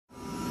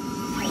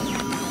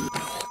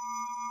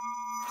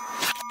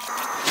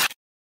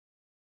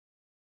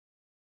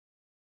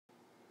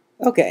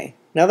Okay,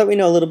 now that we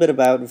know a little bit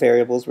about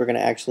variables, we're going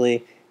to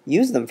actually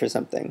use them for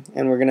something,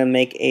 and we're going to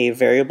make a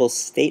variable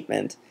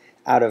statement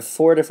out of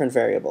 4 different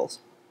variables.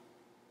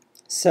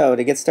 So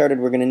to get started,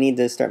 we're going to need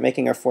to start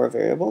making our 4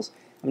 variables.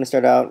 I'm going to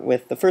start out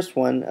with the first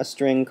one, a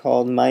string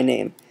called my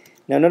name.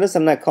 Now notice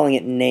I'm not calling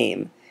it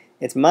name.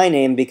 It's my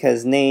name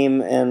because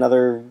name and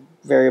other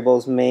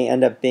variables may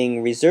end up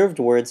being reserved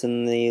words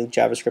in the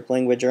JavaScript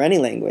language or any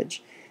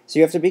language. So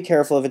you have to be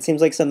careful. If it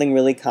seems like something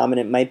really common,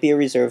 it might be a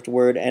reserved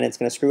word, and it's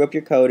going to screw up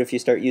your code if you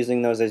start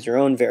using those as your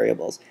own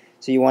variables.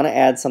 So you want to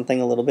add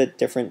something a little bit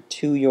different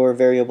to your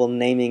variable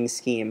naming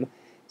scheme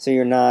so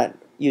you're not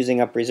using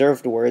up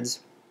reserved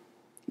words.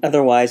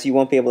 Otherwise, you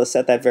won't be able to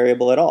set that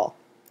variable at all.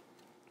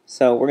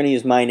 So we're going to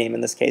use my name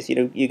in this case.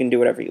 You can do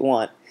whatever you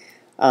want.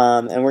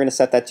 And we're going to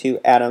set that to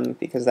Adam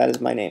because that is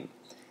my name.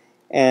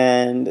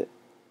 And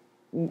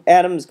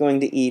Adam's going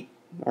to eat,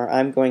 or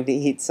I'm going to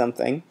eat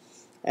something.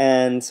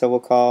 And so we'll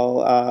call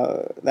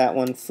that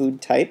one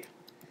food type.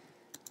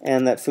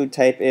 And that food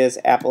type is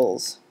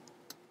apples.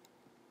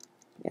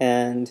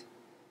 And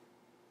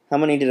how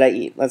many did I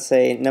eat? Let's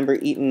say number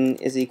eaten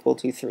is equal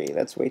to 3.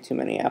 That's way too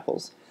many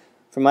apples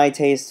for my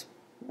taste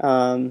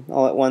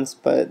all at once,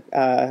 but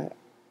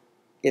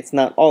it's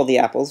not all the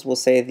apples. We'll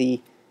say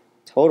the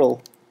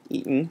total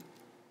eaten,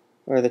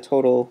 or the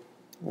total,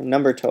 or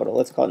number total,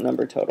 let's call it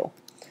number total,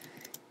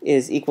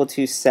 is equal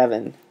to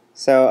 7.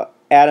 So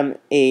Adam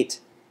ate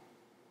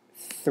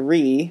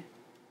 3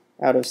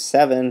 out of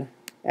 7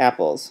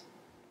 apples.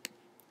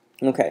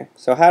 Okay,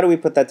 so how do we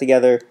put that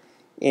together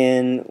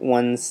in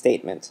one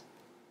statement?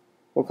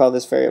 We'll call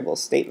this variable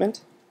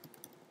statement,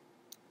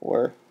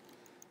 or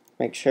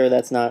make sure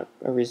that's not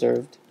a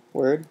reserved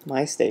word,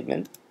 my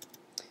statement.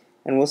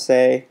 And we'll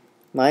say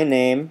my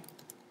name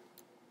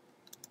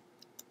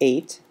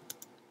ate,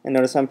 and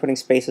notice I'm putting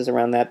spaces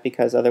around that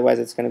because otherwise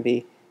it's going to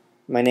be,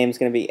 my name's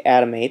going to be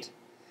Adam 8.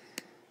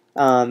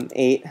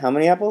 Ate how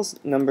many apples?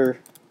 Number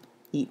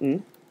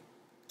eaten.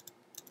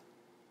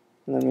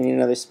 And then we need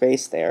another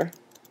space there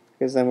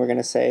because then we're going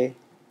to say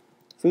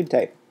food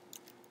type.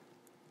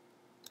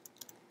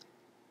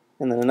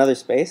 And then another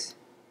space.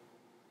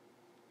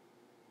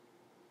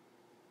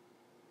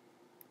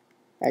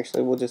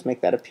 Actually, we'll just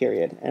make that a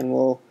period, and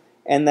we'll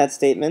end that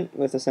statement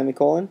with a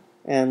semicolon,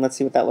 and let's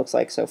see what that looks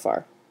like so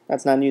far.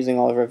 That's not using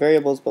all of our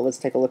variables, but let's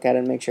take a look at it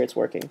and make sure it's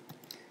working.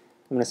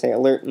 I'm going to say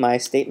alert my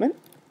statement.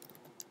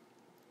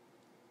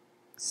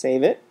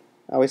 Save it.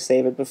 Always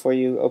save it before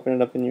you open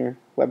it up in your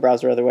web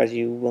browser, otherwise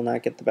you will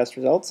not get the best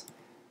results.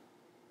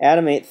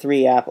 Adam ate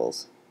 3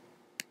 apples.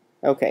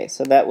 Okay,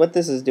 so what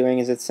this is doing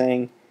is it's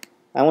saying,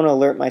 I want to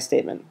alert my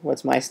statement.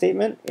 What's my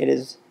statement? It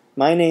is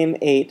my name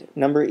ate,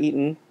 number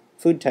eaten,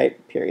 food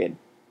type, period.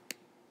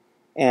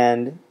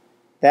 And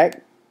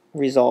that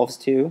resolves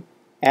to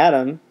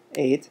Adam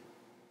ate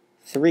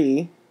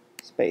 3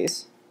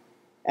 space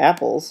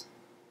apples,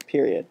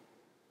 period.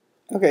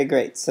 Okay,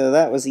 great. So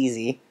that was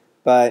easy.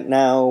 But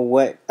now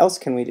what else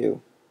can we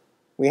do?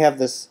 We have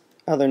this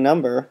other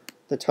number,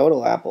 the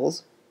total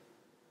apples.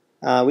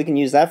 We can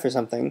use that for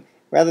something.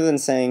 Rather than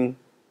saying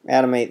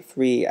Adam ate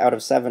 3 out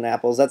of 7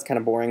 apples, that's kind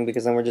of boring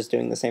because then we're just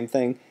doing the same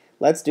thing.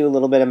 Let's do a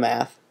little bit of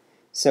math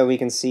so we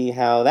can see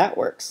how that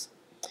works.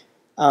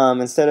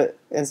 Instead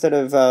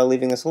of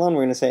leaving this alone,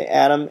 we're going to say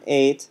Adam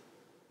ate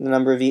the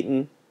number of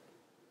eaten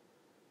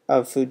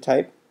of food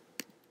type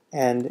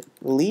and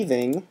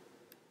leaving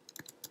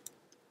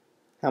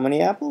how many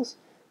apples?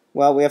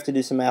 Well, we have to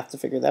do some math to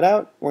figure that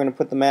out. We're going to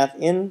put the math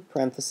in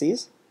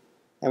parentheses,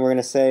 and we're going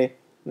to say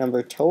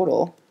number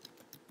total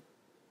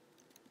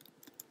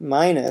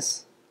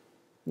minus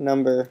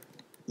number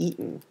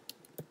eaten.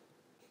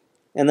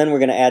 And then we're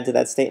going to add to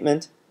that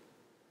statement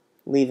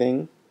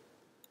leaving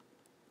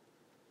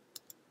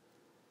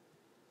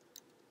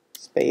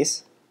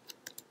space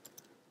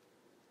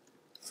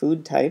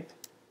food type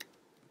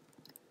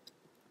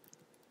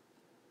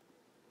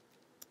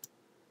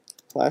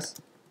plus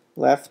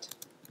left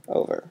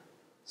over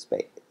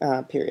space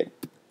period.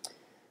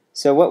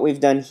 So what we've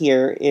done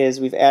here is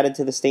we've added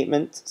to the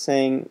statement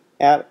saying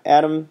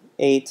Adam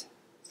ate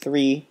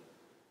 3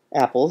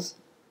 apples,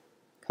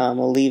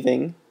 comma,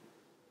 leaving,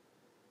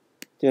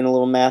 doing a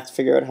little math to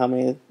figure out how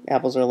many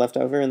apples are left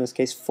over, in this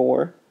case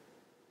 4,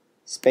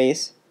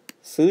 space,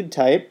 food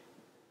type,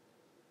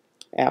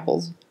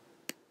 apples,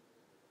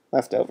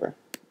 left over.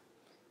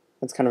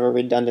 That's kind of a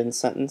redundant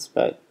sentence,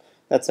 but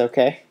that's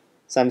okay.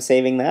 So I'm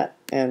saving that,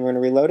 and we're going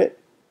to reload it.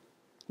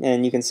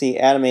 And you can see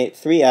Adam ate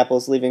 3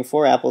 apples, leaving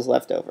 4 apples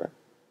left over.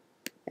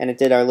 And it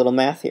did our little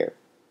math here.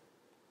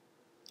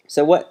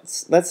 So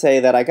let's say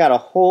that I got a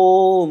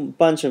whole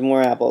bunch of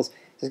more apples,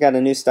 just got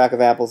a new stock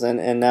of apples in,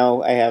 and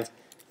now I have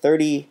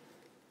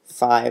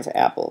 35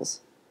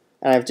 apples.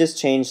 And I've just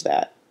changed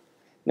that.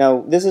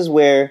 Now, this is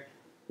where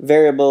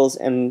variables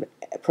and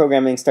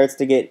programming starts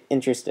to get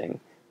interesting,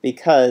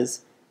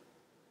 because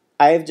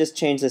I've just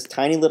changed this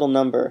tiny little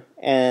number,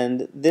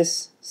 and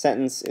this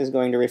sentence is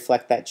going to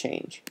reflect that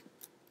change.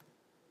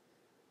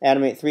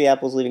 Adam ate 3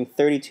 apples, leaving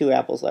 32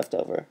 apples left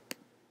over.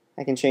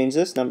 I can change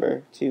this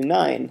number to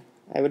 9.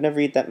 I would never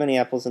eat that many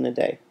apples in a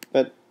day,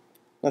 but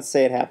Let's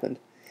say it happened.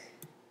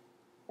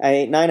 I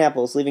ate 9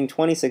 apples, leaving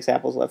 26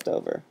 apples left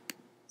over.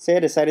 Say I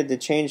decided to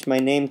change my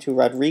name to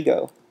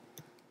Rodrigo,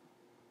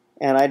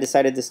 and I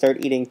decided to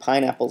start eating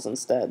pineapples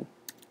instead,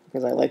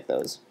 because I like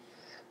those.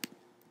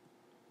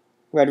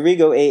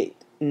 Rodrigo ate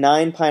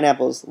 9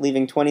 pineapples,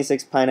 leaving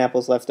 26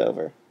 pineapples left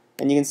over.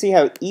 And you can see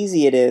how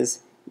easy it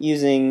is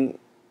using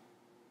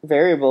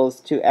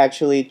variables to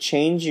actually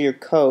change your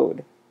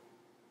code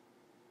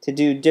to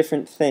do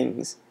different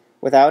things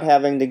without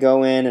having to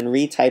go in and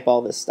retype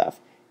all this stuff.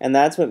 And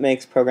that's what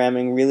makes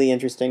programming really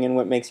interesting and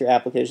what makes your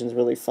applications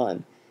really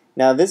fun.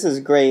 Now, this is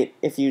great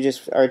if you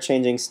just are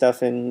changing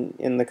stuff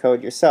in the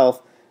code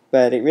yourself,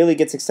 but it really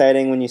gets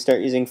exciting when you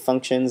start using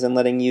functions and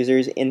letting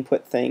users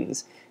input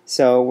things.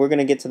 So we're going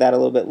to get to that a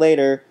little bit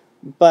later,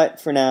 but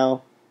for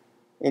now,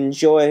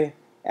 enjoy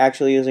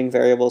actually using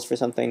variables for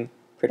something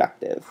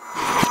productive.